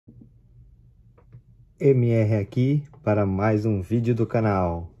MR aqui para mais um vídeo do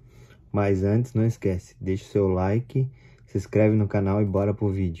canal. Mas antes, não esquece, deixa o seu like, se inscreve no canal e bora pro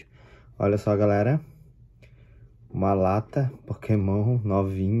vídeo. Olha só, galera, uma lata Pokémon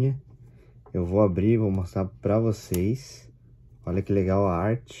novinha. Eu vou abrir, vou mostrar pra vocês. Olha que legal a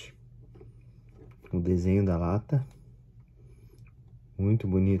arte, o desenho da lata. Muito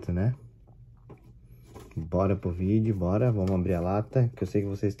bonito, né? Bora pro vídeo, bora, vamos abrir a lata, que eu sei que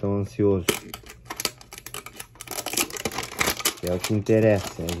vocês estão ansiosos. Que é o que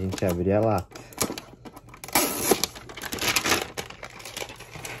interessa, é a gente abrir a lata.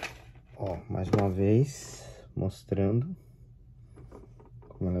 Ó, mais uma vez, mostrando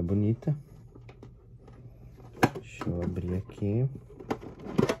como ela é bonita. Deixa eu abrir aqui.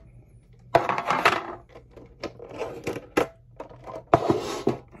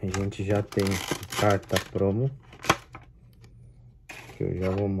 A gente já tem carta promo, que eu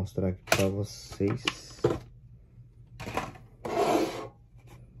já vou mostrar aqui pra vocês.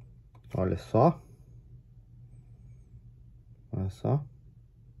 Olha só. Olha só.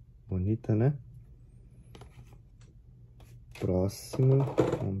 Bonita, né? Próximo.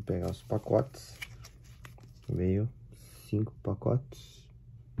 Vamos pegar os pacotes. Veio 5 pacotes.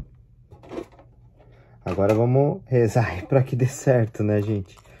 Agora vamos rezar para que dê certo, né,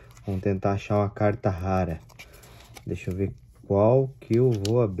 gente? Vamos tentar achar uma carta rara. Deixa eu ver qual que eu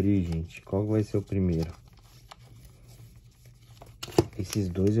vou abrir, gente. Qual vai ser o primeiro? Esses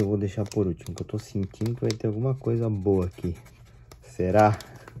dois eu vou deixar por último, que eu tô sentindo que vai ter alguma coisa boa aqui. Será?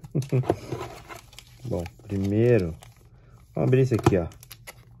 Bom, primeiro, vamos abrir esse aqui, ó.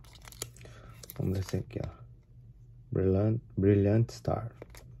 Vamos ver esse aqui, ó. Brilliant Star.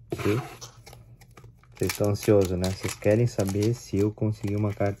 Ok? Vocês estão ansiosos, né? Vocês querem saber se eu consegui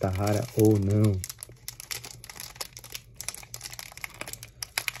uma carta rara ou não.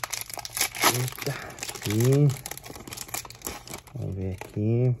 Eita, aqui. Vamos ver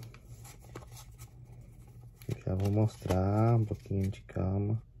aqui. Eu já vou mostrar, um pouquinho de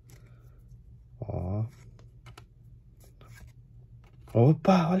calma. Ó.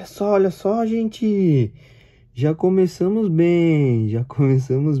 Opa, olha só, gente. Já começamos bem, já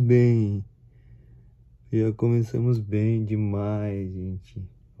começamos bem. Já começamos bem demais, gente.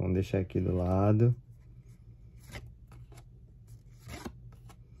 Vamos deixar aqui do lado.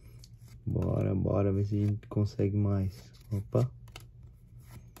 Bora ver se a gente consegue mais. Opa.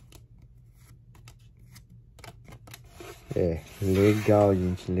 É, legal,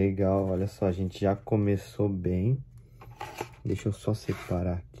 gente, legal. Olha só, a gente já começou bem. Deixa eu só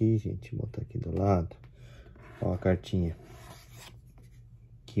separar aqui, gente, botar aqui do lado. Ó a cartinha.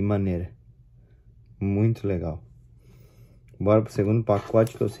 Que maneira. Muito legal. Bora pro segundo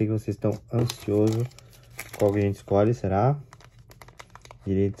pacote, que eu sei que vocês estão ansiosos. Qual que a gente escolhe, será?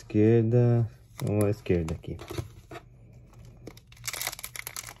 Direita, esquerda. Vamos à esquerda aqui.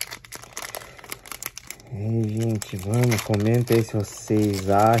 E, gente, vamos, comenta aí se vocês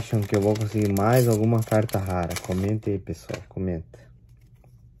acham que eu vou conseguir mais alguma carta rara. Comenta aí, pessoal, comenta.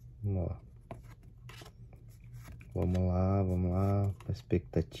 Vamos lá,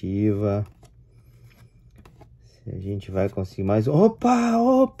 expectativa. Se a gente vai conseguir mais...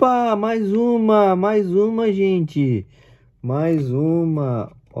 Opa, mais uma, gente. Mais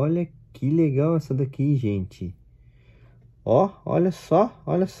uma. Olha que legal essa daqui, gente. Ó, olha só.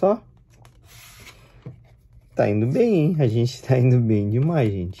 Tá indo bem, hein? A gente tá indo bem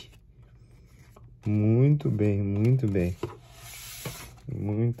demais, gente. Muito bem. Muito bem.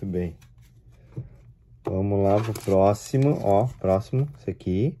 Vamos lá pro próximo. Ó, próximo. Esse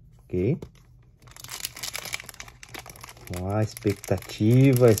aqui. Ok. Vamos lá,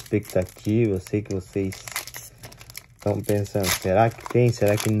 expectativa. Eu sei que vocês estão pensando, será que tem?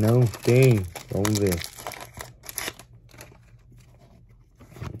 Será que não tem? Vamos ver.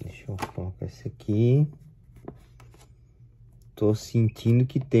 Deixa eu colocar esse aqui. Tô sentindo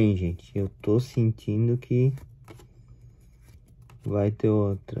que tem, gente. Eu tô sentindo que vai ter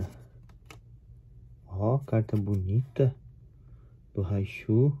outra. Ó, carta bonita do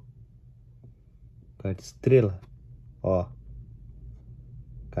Raichu. Carta estrela. Ó.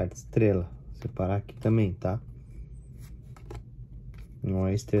 Carta estrela. Vou separar aqui também, tá? Não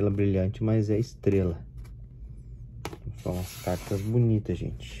é estrela brilhante, mas é estrela. São umas cartas bonitas,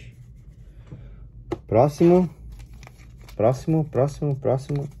 gente. Próximo.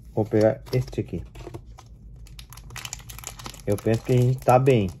 Vou pegar este aqui. Eu penso que a gente tá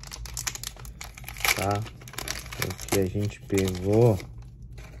bem. Tá? Porque a gente pegou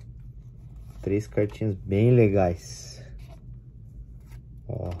 3 cartinhas bem legais.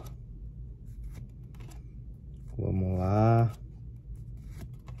 Ó. Vamos lá.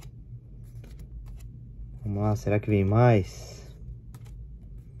 Vamos lá, será que vem mais?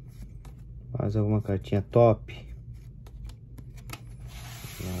 Mais alguma cartinha top?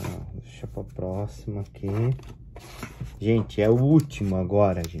 Deixa pra próxima aqui. Gente, é o último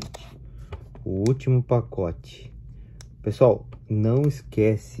agora, gente. O último pacote. Pessoal, não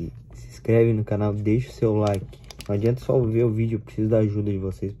esquece, se inscreve no canal, deixa o seu like. Não adianta só ver o vídeo, eu preciso da ajuda de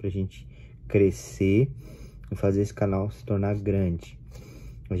vocês pra gente crescer e fazer esse canal se tornar grande.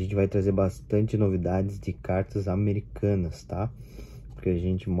 A gente vai trazer bastante novidades de cartas americanas, tá? Porque a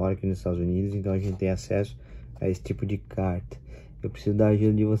gente mora aqui nos Estados Unidos, então a gente tem acesso a esse tipo de carta. Eu preciso da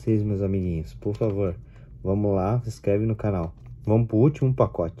ajuda de vocês, meus amiguinhos. Por favor, vamos lá, se inscreve no canal. Vamos pro último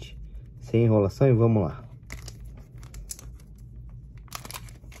pacote. Sem enrolação e vamos lá.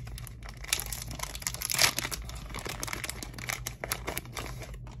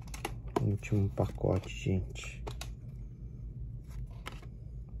 Último pacote, gente.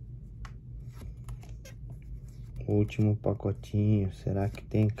 Último pacotinho. Será que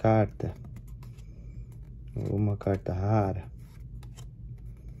tem carta? Uma carta rara.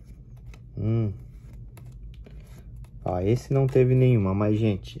 Ó, esse não teve nenhuma, mas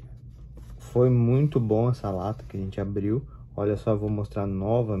gente, foi muito bom essa lata que a gente abriu. Olha só, eu vou mostrar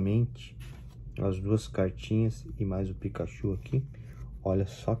novamente as duas cartinhas e mais o Pikachu aqui. Olha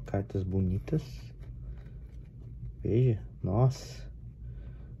só, cartas bonitas. Veja, nossa,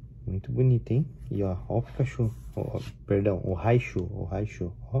 muito bonito, hein? E ó o Pikachu, perdão, o Raichu,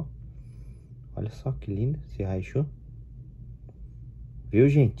 ó. Olha só que lindo esse Raichu. Viu,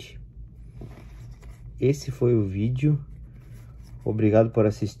 gente? Esse foi o vídeo. Obrigado por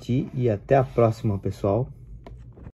assistir e até a próxima, pessoal.